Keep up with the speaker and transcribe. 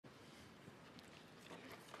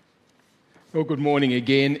Well, good morning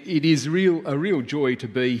again. It is a real joy to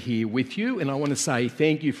be here with you, and I want to say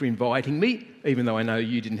thank you for inviting me, even though I know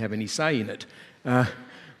you didn't have any say in it. But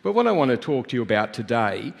what I want to talk to you about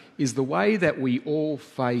today is the way that we all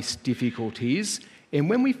face difficulties. And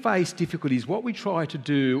when we face difficulties, what we try to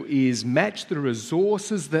do is match the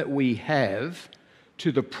resources that we have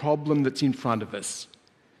to the problem that's in front of us.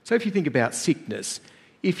 So if you think about sickness,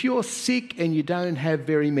 if you're sick and you don't have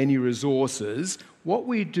very many resources, what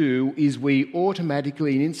we do is we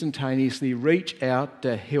automatically and instantaneously reach out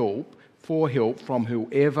to help from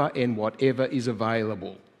whoever and whatever is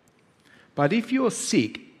available. But if you're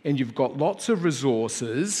sick and you've got lots of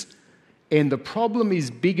resources and the problem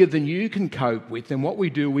is bigger than you can cope with, then what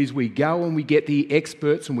we do is we go and we get the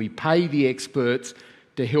experts and we pay the experts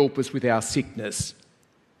to help us with our sickness.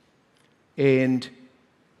 And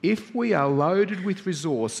if we are loaded with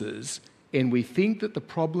resources and we think that the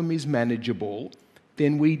problem is manageable,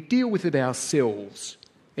 then we deal with it ourselves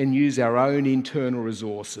and use our own internal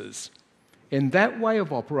resources. And that way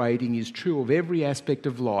of operating is true of every aspect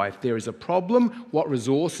of life. There is a problem, what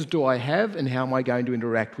resources do I have and how am I going to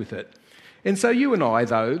interact with it? And so you and I,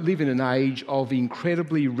 though, live in an age of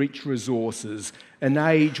incredibly rich resources, an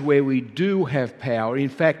age where we do have power. In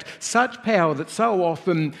fact, such power that so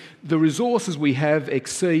often the resources we have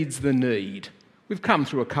exceeds the need. We've come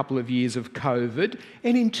through a couple of years of COVID,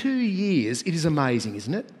 and in 2 years, it is amazing,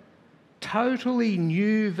 isn't it? Totally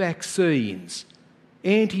new vaccines,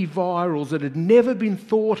 antivirals that had never been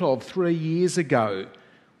thought of 3 years ago.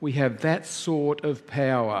 We have that sort of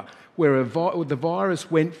power, where the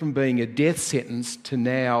virus went from being a death sentence to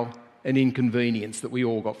now an inconvenience that we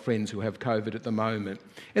all got friends who have COVID at the moment.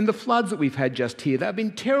 And the floods that we've had just here, they've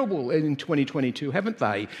been terrible in 2022, haven't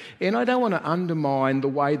they? And I don't want to undermine the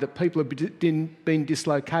way that people have been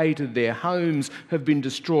dislocated, their homes have been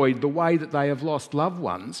destroyed, the way that they have lost loved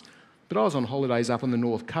ones. But I was on holidays up on the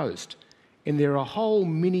north coast, and there are whole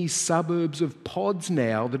mini suburbs of pods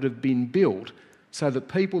now that have been built so that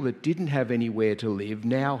people that didn't have anywhere to live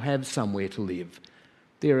now have somewhere to live.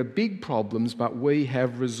 There are big problems, but we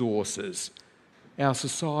have resources. Our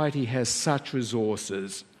society has such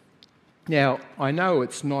resources. Now, I know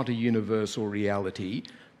it's not a universal reality,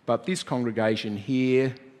 but this congregation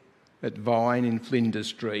here at Vine in Flinders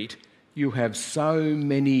Street, you have so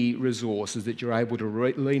many resources that you're able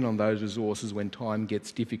to lean on those resources when time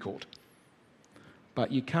gets difficult.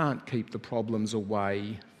 But you can't keep the problems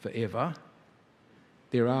away forever.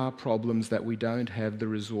 There are problems that we don't have the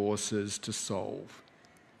resources to solve.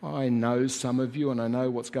 I know some of you, and I know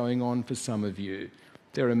what's going on for some of you.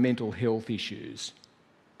 There are mental health issues.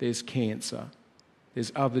 There's cancer.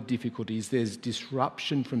 There's other difficulties. There's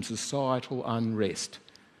disruption from societal unrest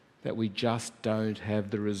that we just don't have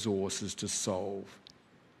the resources to solve.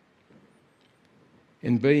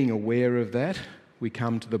 And being aware of that, we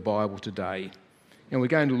come to the Bible today. And we're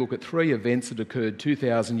going to look at 3 events that occurred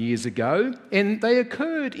 2,000 years ago, and they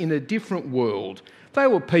occurred in a different world. They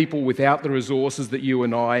were people without the resources that you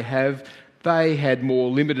and I have. They had more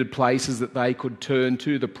limited places that they could turn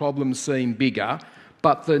to. The problems seemed bigger,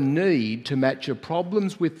 but the need to match your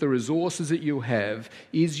problems with the resources that you have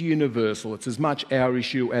is universal. It's as much our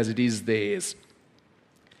issue as it is theirs.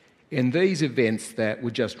 And these events that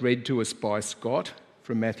were just read to us by Scott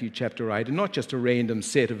from Matthew chapter 8 are not just a random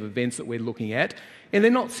set of events that we're looking at, and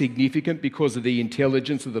they're not significant because of the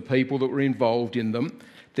intelligence of the people that were involved in them.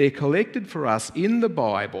 They're collected for us in the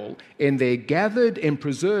Bible, and they're gathered and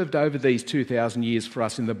preserved over these 2,000 years for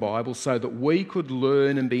us in the Bible so that we could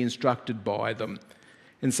learn and be instructed by them.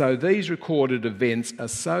 And so these recorded events are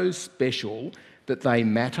so special that they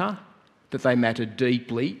matter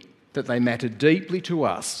deeply to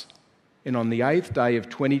us. And on the 8th day of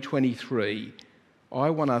 2023, I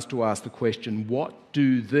want us to ask the question, what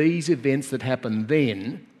do these events that happened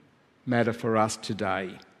then matter for us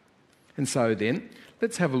today? And so then,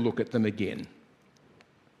 let's have a look at them again.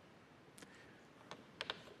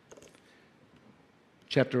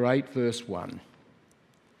 Chapter 8, verse 1.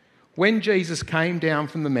 When Jesus came down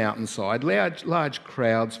from the mountainside, large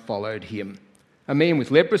crowds followed him. A man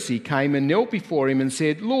with leprosy came and knelt before him and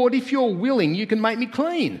said, "Lord, if you're willing, you can make me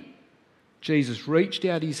clean." Jesus reached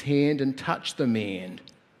out his hand and touched the man.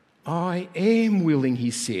 "I am willing," he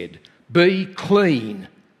said. "Be clean."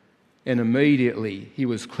 And immediately he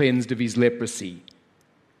was cleansed of his leprosy.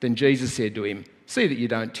 Then Jesus said to him, "See that you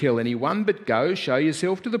don't tell anyone, but go, show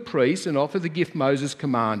yourself to the priest and offer the gift Moses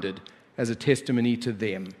commanded as a testimony to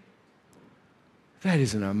them." That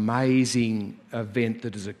is an amazing event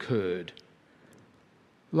that has occurred.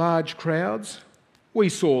 Large crowds. We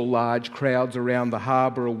saw large crowds around the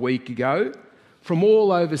harbour a week ago. From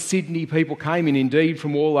all over Sydney, people came in, indeed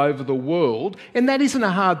from all over the world. And that isn't a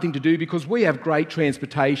hard thing to do because we have great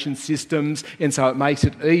transportation systems, and so it makes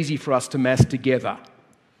it easy for us to mass together.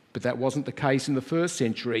 But that wasn't the case in the first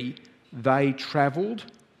century. They travelled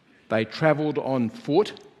on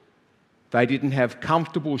foot. They didn't have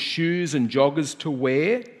comfortable shoes and joggers to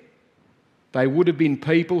wear. They would have been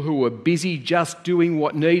people who were busy just doing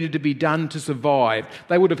what needed to be done to survive.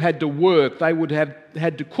 They would have had to work. They would have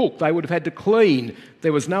had to cook. They would have had to clean.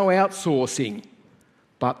 There was no outsourcing.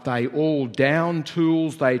 But they all downed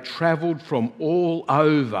tools. They travelled from all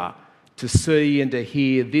over to see and to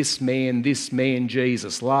hear this man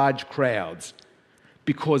Jesus, large crowds,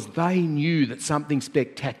 because they knew that something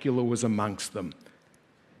spectacular was amongst them.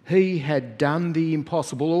 He had done the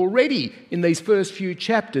impossible already in these first few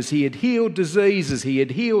chapters. He had healed diseases, he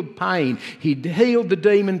had healed pain, he'd healed the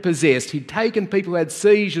demon-possessed, he'd taken people who had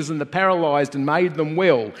seizures and the paralysed and made them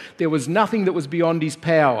well. There was nothing that was beyond his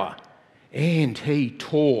power. And he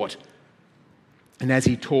taught. And as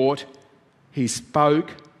he taught, he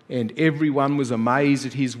spoke, and everyone was amazed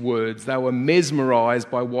at his words. They were mesmerised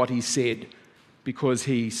by what he said, because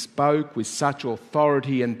he spoke with such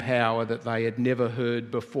authority and power that they had never heard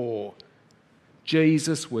before.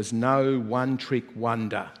 Jesus was no one-trick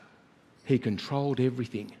wonder. He controlled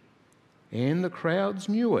everything, and the crowds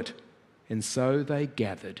knew it, and so they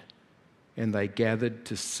gathered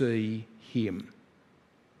to see him.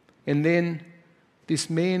 And then this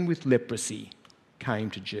man with leprosy came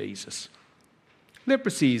to Jesus.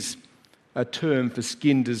 Leprosy is a term for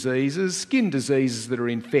skin diseases that are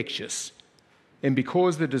infectious. And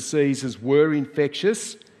because the diseases were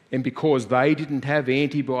infectious, and because they didn't have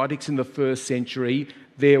antibiotics in the first century,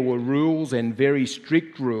 there were rules, and very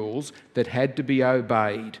strict rules, that had to be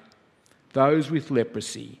obeyed. Those with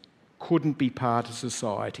leprosy couldn't be part of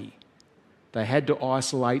society. They had to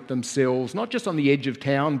isolate themselves, not just on the edge of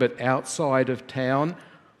town, but outside of town,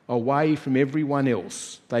 away from everyone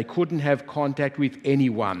else. They couldn't have contact with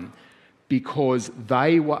anyone because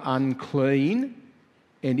they were unclean.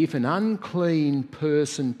 And if an unclean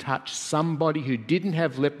person touched somebody who didn't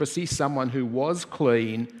have leprosy, someone who was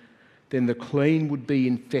clean, then the clean would be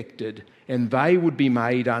infected and they would be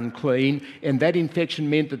made unclean, and that infection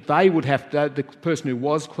meant that the person who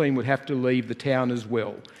was clean would have to leave the town as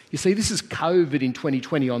well. You see, this is COVID in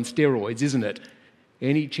 2020 on steroids, isn't it?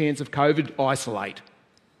 Any chance of COVID, isolate.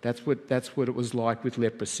 That's what it was like with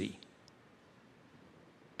leprosy.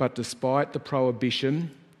 But despite the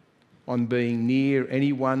prohibition on being near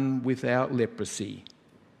anyone without leprosy,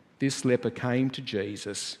 this leper came to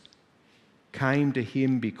Jesus, came to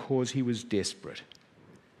him because he was desperate.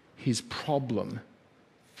 His problem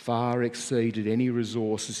far exceeded any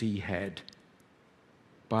resources he had,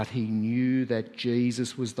 but he knew that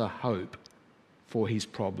Jesus was the hope for his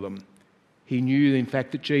problem. He knew, in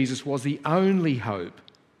fact, that Jesus was the only hope.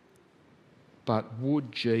 But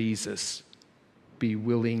would Jesus be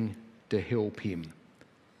willing to help him?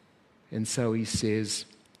 And so he says,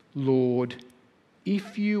 Lord,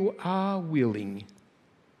 if you are willing,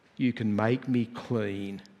 you can make me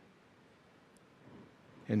clean.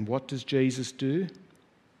 And what does Jesus do?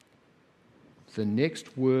 The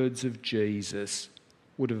next words of Jesus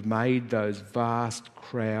would have made those vast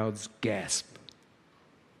crowds gasp.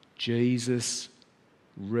 Jesus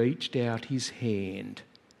reached out his hand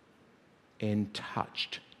and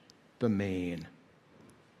touched the man.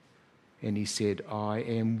 And he said, I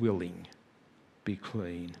am willing, be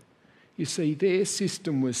clean. You see, their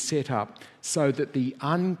system was set up so that the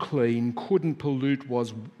unclean couldn't pollute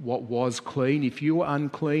what was clean. If you were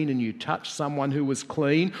unclean and you touched someone who was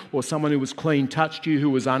clean, or someone who was clean touched you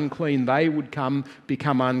who was unclean, they would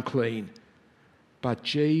become unclean. But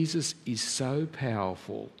Jesus is so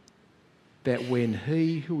powerful that when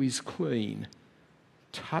he who is clean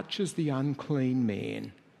touches the unclean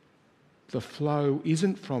man, the flow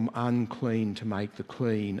isn't from unclean to make the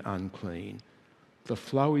clean unclean. The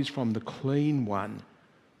flow is from the clean one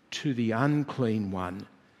to the unclean one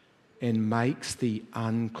and makes the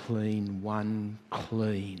unclean one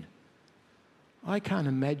clean. I can't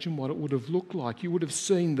imagine what it would have looked like. You would have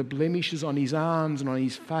seen the blemishes on his arms and on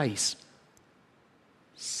his face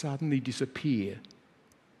suddenly disappear,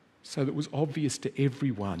 so that it was obvious to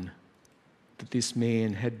everyone that this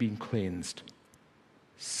man had been cleansed.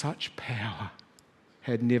 Such power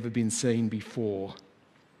had never been seen before,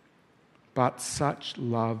 but such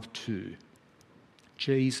love too.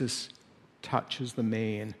 Jesus touches the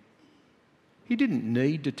man. He didn't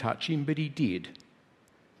need to touch him, but he did,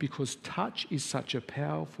 because touch is such a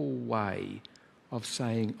powerful way of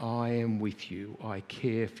saying, I am with you, I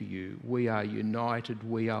care for you, we are united,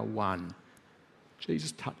 we are one.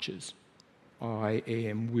 Jesus touches. I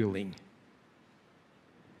am willing.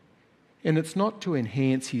 And it's not to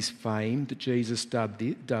enhance his fame that Jesus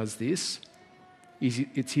does this.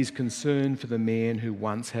 It's his concern for the man who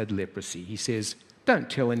once had leprosy. He says,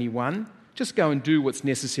 don't tell anyone, just go and do what's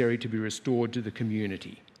necessary to be restored to the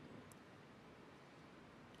community.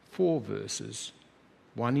 4 verses,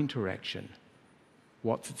 1 interaction.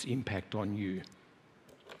 What's its impact on you?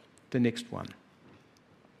 The next one.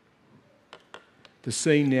 The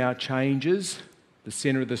scene now changes. The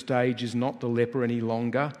centre of the stage is not the leper any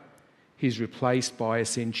longer. He's replaced by a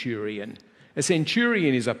centurion. A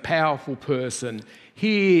centurion is a powerful person.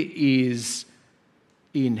 Here is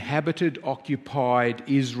inhabited, occupied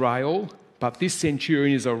Israel, but this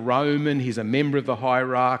centurion is a Roman. He's a member of the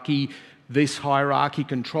hierarchy. This hierarchy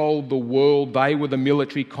controlled the world. They were the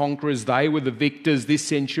military conquerors. They were the victors. This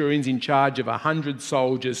centurion's in charge of 100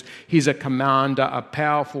 soldiers. He's a commander, a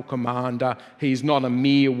powerful commander. He's not a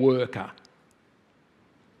mere worker.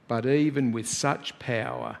 But even with such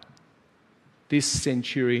power, this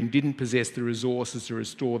centurion didn't possess the resources to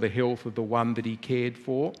restore the health of the one that he cared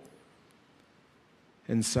for.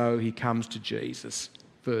 And so he comes to Jesus.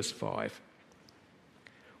 Verse 5.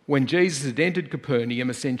 When Jesus had entered Capernaum,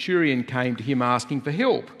 a centurion came to him asking for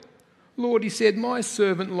help. Lord, he said, my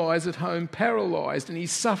servant lies at home paralysed and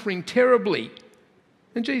he's suffering terribly.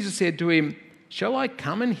 And Jesus said to him, shall I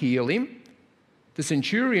come and heal him? The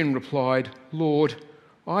centurion replied, Lord,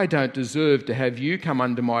 I don't deserve to have you come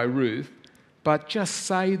under my roof, but just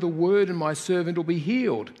say the word and my servant will be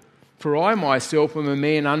healed. For I myself am a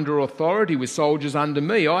man under authority with soldiers under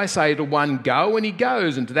me. I say to one, go, and he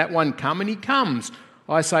goes, and to that one, come, and he comes.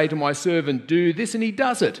 I say to my servant, do this, and he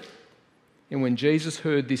does it. And when Jesus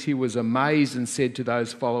heard this, he was amazed and said to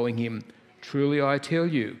those following him, truly I tell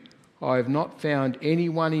you, I have not found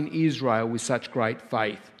anyone in Israel with such great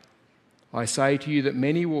faith. I say to you that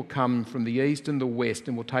many will come from the east and the west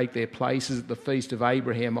and will take their places at the feast of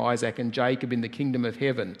Abraham, Isaac, and Jacob in the kingdom of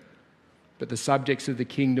heaven. But the subjects of the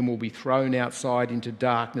kingdom will be thrown outside into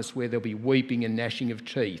darkness where there'll be weeping and gnashing of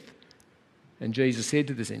teeth. And Jesus said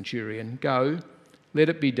to the centurion, go, let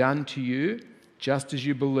it be done to you just as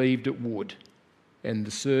you believed it would. And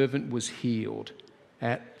the servant was healed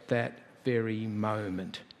at that very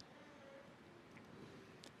moment.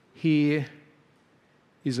 Here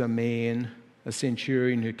is a man, a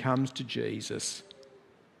centurion, who comes to Jesus,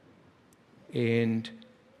 and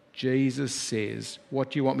Jesus says,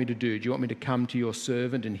 what do you want me to do? Do you want me to come to your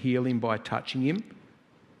servant and heal him by touching him?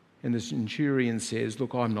 And the centurion says,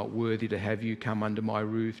 look, I'm not worthy to have you come under my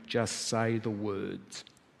roof. Just say the words.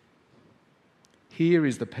 Here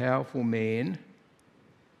is the powerful man,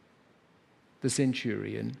 the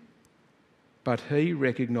centurion, but he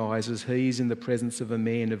recognises he's in the presence of a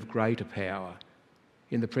man of greater power,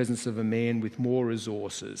 in the presence of a man with more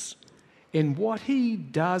resources. And what he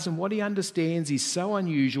does and what he understands is so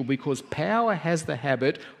unusual because power has the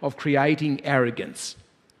habit of creating arrogance.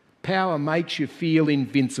 Power makes you feel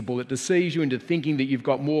invincible. It deceives you into thinking that you've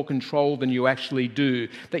got more control than you actually do,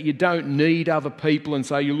 that you don't need other people and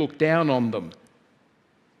so you look down on them.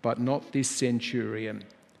 But not this centurion.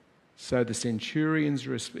 So the centurion's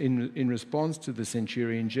in response to the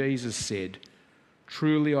centurion, Jesus said,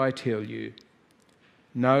 truly I tell you,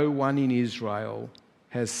 no one in Israel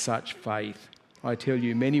has such faith. I tell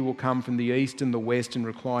you, many will come from the east and the west and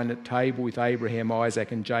recline at table with Abraham,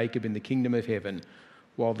 Isaac, and Jacob in the kingdom of heaven,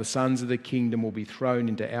 while the sons of the kingdom will be thrown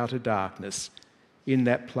into outer darkness. In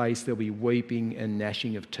that place there'll be weeping and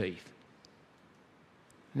gnashing of teeth.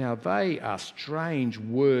 Now, they are strange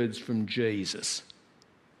words from Jesus.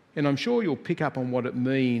 And I'm sure you'll pick up on what it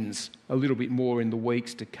means a little bit more in the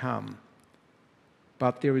weeks to come.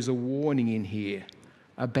 But there is a warning in here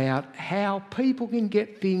about how people can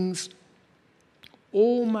get things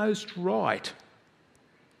almost right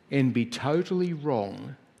and be totally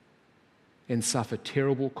wrong and suffer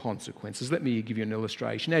terrible consequences. Let me give you an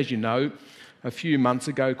illustration. As you know, a few months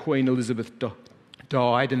ago, Queen Elizabeth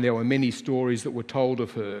died, and there were many stories that were told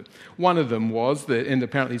of her. One of them was that, and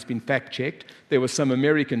apparently it's been fact-checked, there were some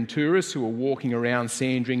American tourists who were walking around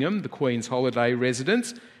Sandringham, the Queen's holiday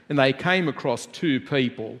residence, and they came across 2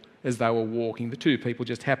 people as they were walking. The 2 people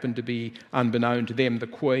just happened to be, unbeknown to them, the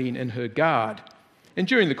Queen and her guard. And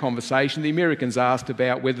during the conversation, the Americans asked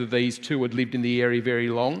about whether these 2 had lived in the area very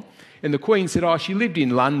long. And the Queen said, she lived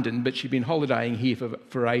in London, but she'd been holidaying here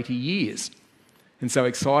for 80 years. And so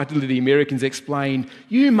excitedly the Americans explained,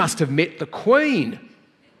 you must have met the Queen.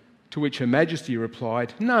 To which Her Majesty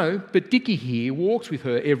replied, no, but Dickie here walks with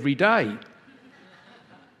her every day.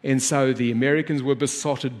 And so the Americans were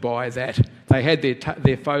besotted by that. They had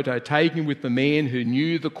their photo taken with the man who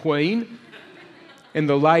knew the Queen, and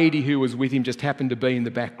the lady who was with him just happened to be in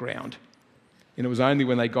the background. And it was only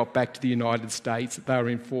when they got back to the United States that they were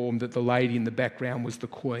informed that the lady in the background was the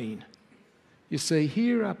Queen. You see,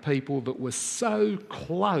 here are people that were so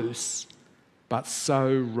close but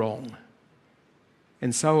so wrong.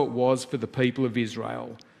 And so it was for the people of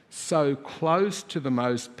Israel. So close to the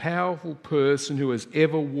most powerful person who has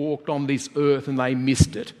ever walked on this earth, and they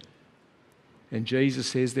missed it. And Jesus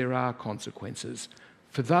says there are consequences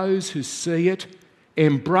for those who see it,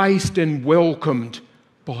 embraced and welcomed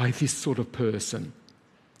by this sort of person,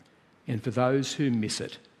 and for those who miss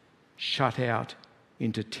it, shut out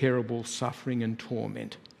into terrible suffering and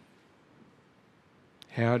torment.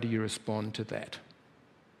 How do you respond to that?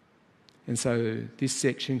 And so this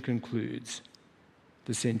section concludes.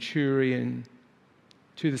 To the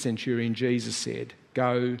centurion, Jesus said,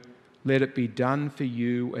 "Go, let it be done for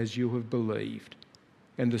you as you have believed."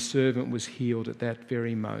 And the servant was healed at that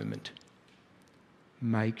very moment.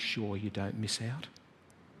 Make sure you don't miss out.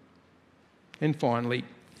 And finally,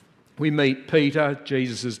 we meet Peter,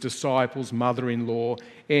 Jesus' disciples, mother-in-law,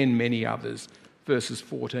 and many others. Verses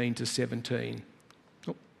 14 to 17.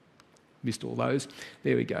 Oh, missed all those.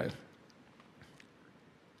 There we go.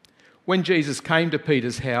 When Jesus came to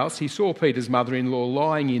Peter's house, he saw Peter's mother-in-law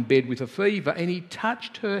lying in bed with a fever, and he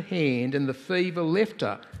touched her hand, and the fever left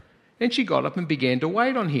her. And she got up and began to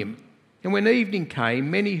wait on him. And when evening came,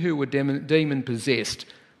 many who were demon-possessed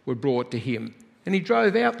were brought to him. And he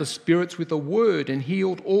drove out the spirits with a word and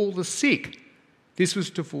healed all the sick. This was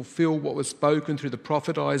to fulfill what was spoken through the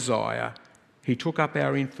prophet Isaiah. He took up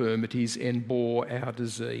our infirmities and bore our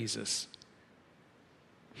diseases.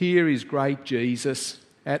 Here is great Jesus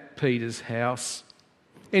at Peter's house.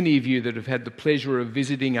 Any of you that have had the pleasure of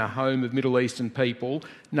visiting a home of Middle Eastern people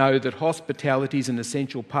know that hospitality is an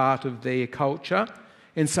essential part of their culture.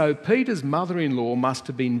 And so Peter's mother-in-law must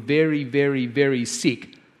have been very, very, very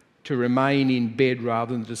sick to remain in bed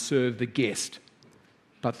rather than to serve the guest.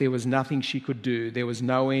 But there was nothing she could do. There was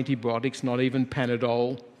no antibiotics, not even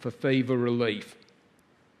Panadol, for fever relief.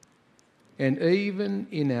 And even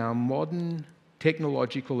in our modern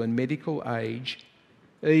technological and medical age,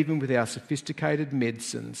 even with our sophisticated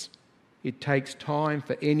medicines, it takes time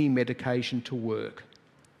for any medication to work,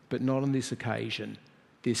 but not on this occasion.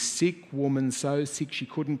 This sick woman, so sick she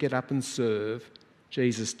couldn't get up and serve,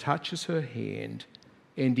 Jesus touches her hand,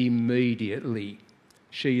 and immediately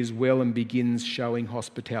she is well and begins showing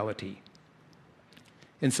hospitality.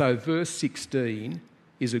 And so verse 16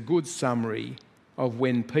 is a good summary of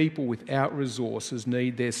when people without resources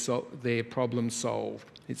need their problem solved.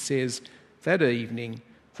 It says, that evening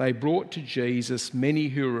they brought to Jesus many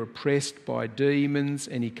who were oppressed by demons,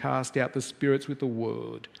 and he cast out the spirits with a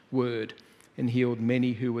word and healed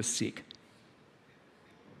many who were sick.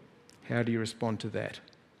 How do you respond to that?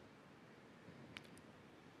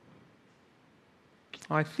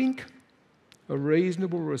 I think a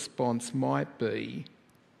reasonable response might be,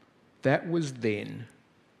 that was then,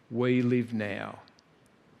 we live now.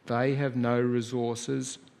 They have no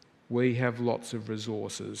resources, we have lots of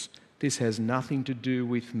resources. This has nothing to do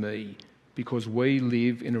with me, because we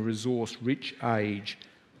live in a resource-rich age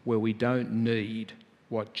where we don't need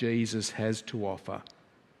what Jesus has to offer.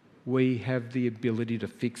 We have the ability to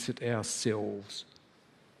fix it ourselves.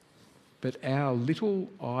 But our little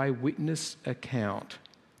eyewitness account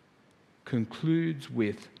concludes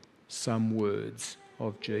with some words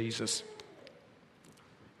of Jesus.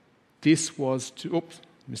 This was to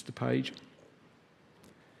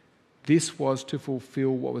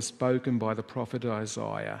fulfill what was spoken by the prophet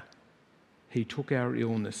Isaiah. He took our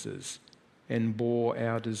illnesses and bore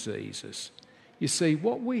our diseases. You see,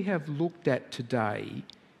 what we have looked at today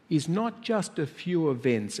is not just a few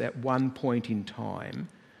events at one point in time.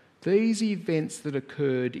 These events that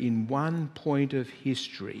occurred in one point of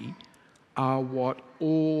history are what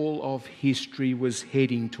all of history was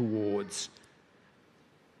heading towards.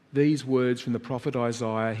 These words from the prophet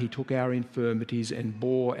Isaiah, he took our infirmities and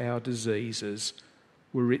bore our diseases,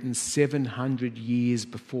 were written 700 years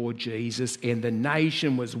before Jesus, and the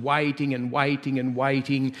nation was waiting and waiting and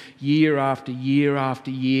waiting year after year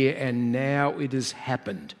after year, and now it has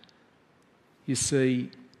happened. You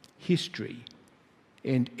see, history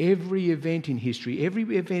and every event in history, every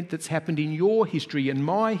event that's happened in your history and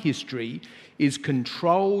my history is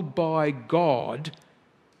controlled by God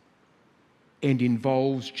and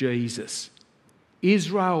involves Jesus.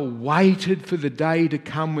 Israel waited for the day to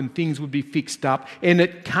come when things would be fixed up, and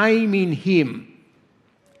it came in him.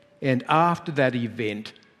 And after that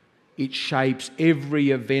event, it shapes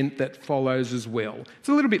every event that follows as well. It's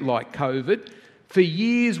a little bit like COVID. For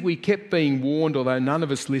years we kept being warned, although none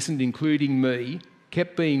of us listened, including me,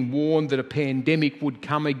 kept being warned that a pandemic would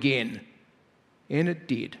come again. And it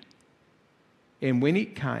did. And when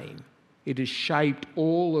it came, it has shaped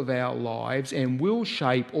all of our lives and will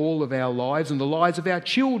shape all of our lives and the lives of our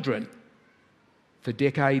children for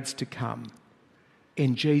decades to come.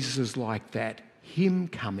 And Jesus is like that. Him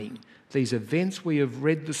coming. These events we have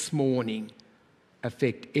read this morning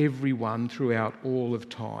affect everyone throughout all of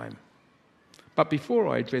time. But before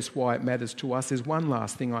I address why it matters to us, there's one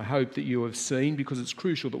last thing I hope that you have seen, because it's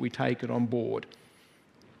crucial that we take it on board.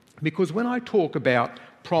 Because when I talk about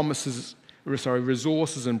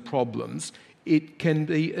resources and problems, it can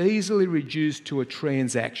be easily reduced to a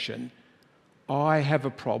transaction. I have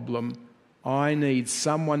a problem. I need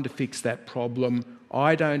someone to fix that problem.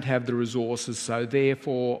 I don't have the resources, so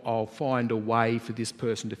therefore I'll find a way for this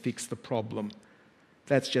person to fix the problem.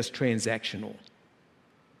 That's just transactional.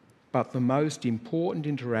 But the most important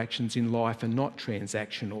interactions in life are not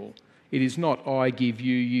transactional. It is not I give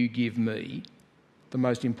you, you give me. The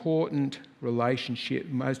most important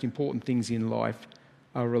things in life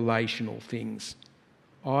are relational things.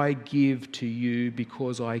 I give to you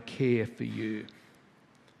because I care for you.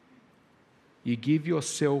 You give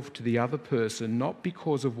yourself to the other person not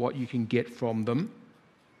because of what you can get from them,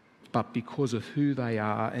 but because of who they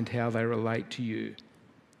are and how they relate to you.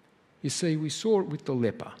 You see, we saw it with the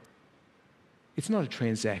leper. It's not a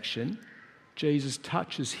transaction. Jesus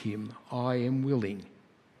touches him. I am willing.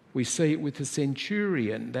 We see it with the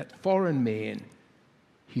centurion, that foreign man.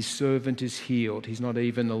 His servant is healed. He's not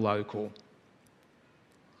even a local.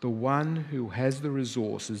 The one who has the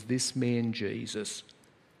resources, this man Jesus,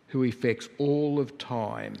 who affects all of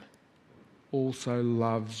time, also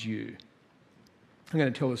loves you. I'm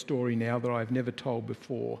going to tell a story now that I've never told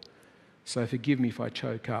before, so forgive me if I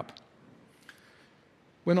choke up.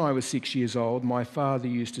 When I was 6 years old, my father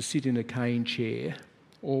used to sit in a cane chair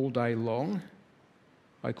all day long.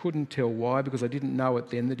 I couldn't tell why, because I didn't know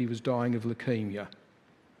it then that he was dying of leukemia.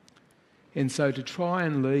 And so to try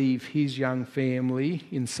and leave his young family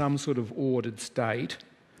in some sort of ordered state,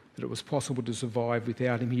 that it was possible to survive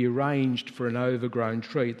without him, he arranged for an overgrown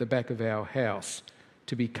tree at the back of our house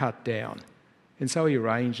to be cut down. And so he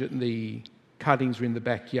arranged it, and the cuttings were in the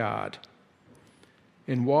backyard.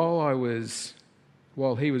 And while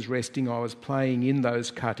he was resting, I was playing in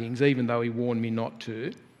those cuttings, even though he warned me not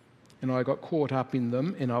to, and I got caught up in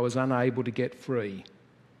them and I was unable to get free.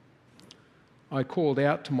 I called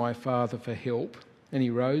out to my father for help, and he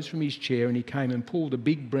rose from his chair and he came and pulled a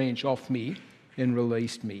big branch off me and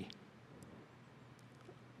released me.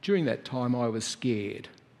 During that time I was scared,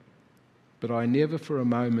 but I never for a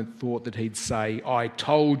moment thought that he'd say, "I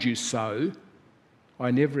told you so." I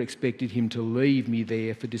never expected him to leave me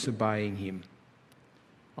there for disobeying him.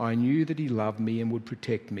 I knew that he loved me and would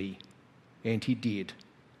protect me, and he did.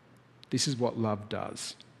 This is what love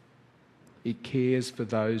does. It cares for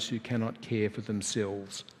those who cannot care for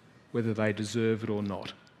themselves, whether they deserve it or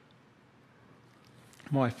not.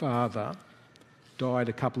 My father died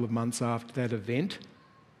a couple of months after that event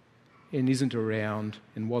and isn't around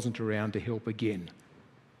and wasn't around to help again.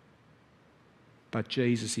 But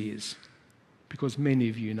Jesus is, because many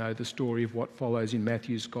of you know the story of what follows in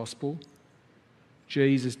Matthew's Gospel.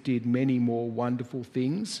 Jesus did many more wonderful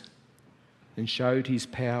things and showed his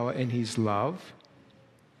power and his love.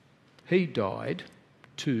 He died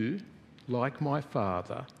too, like my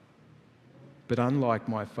father, but unlike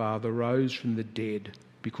my father, rose from the dead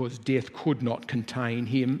because death could not contain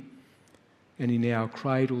him, and he now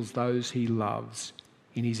cradles those he loves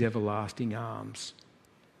in his everlasting arms.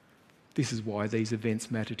 This is why these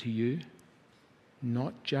events matter to you.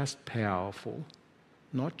 Not just powerful,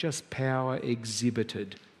 not just power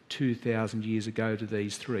exhibited 2,000 years ago to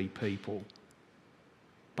these three people,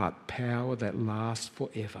 but power that lasts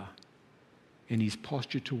forever. And his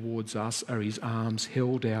posture towards us are his arms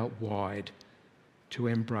held out wide to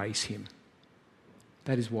embrace him.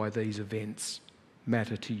 That is why these events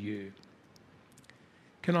matter to you.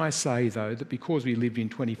 Can I say, though, that because we live in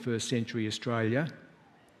 21st century Australia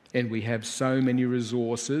and we have so many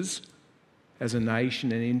resources as a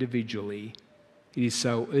nation and individually, it is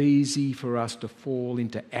so easy for us to fall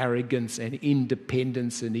into arrogance and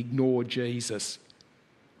independence and ignore Jesus.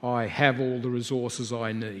 I have all the resources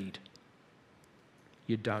I need.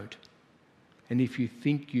 You don't. And if you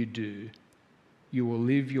think you do, you will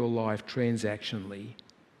live your life transactionally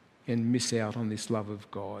and miss out on this love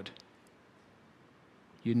of God.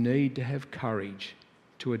 You need to have courage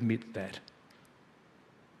to admit that,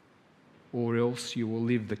 or else you will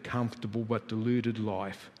live the comfortable but deluded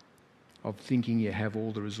life of thinking you have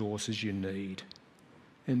all the resources you need,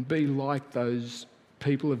 and be like those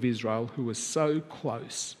people of Israel who were so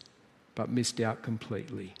close but missed out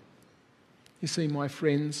completely. You see, my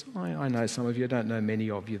friends, I know some of you, I don't know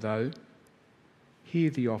many of you though. Here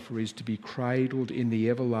the offer is to be cradled in the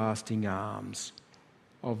everlasting arms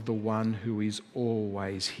of the one who is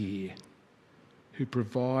always here, who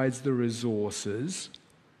provides the resources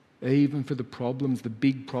even for the problems, the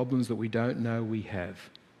big problems that we don't know we have.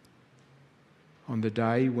 On the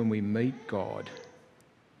day when we meet God,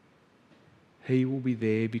 He will be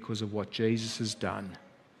there because of what Jesus has done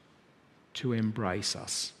to embrace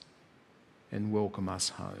us and welcome us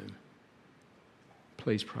home.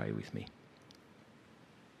 Please pray with me.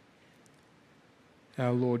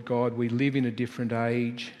 Our Lord God, we live in a different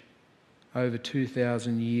age. Over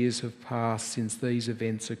 2,000 years have passed since these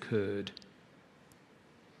events occurred.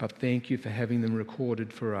 But thank you for having them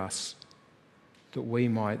recorded for us, that we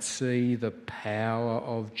might see the power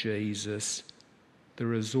of Jesus, the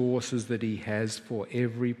resources that He has for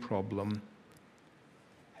every problem,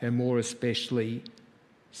 and more especially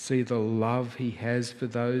see the love He has for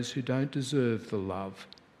those who don't deserve the love.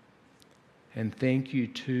 And thank you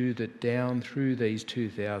too that down through these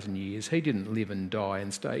 2,000 years, He didn't live and die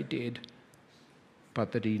and stay dead,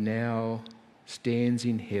 but that He now stands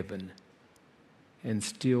in heaven and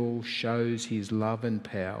still shows His love and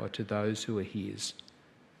power to those who are His.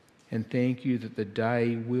 And thank you that the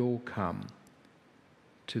day will come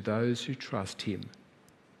to those who trust Him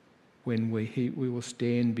when we will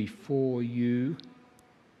stand before you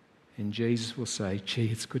and Jesus will say, "Gee,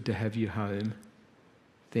 it's good to have you home.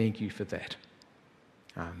 Thank you for that."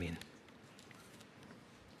 Amen.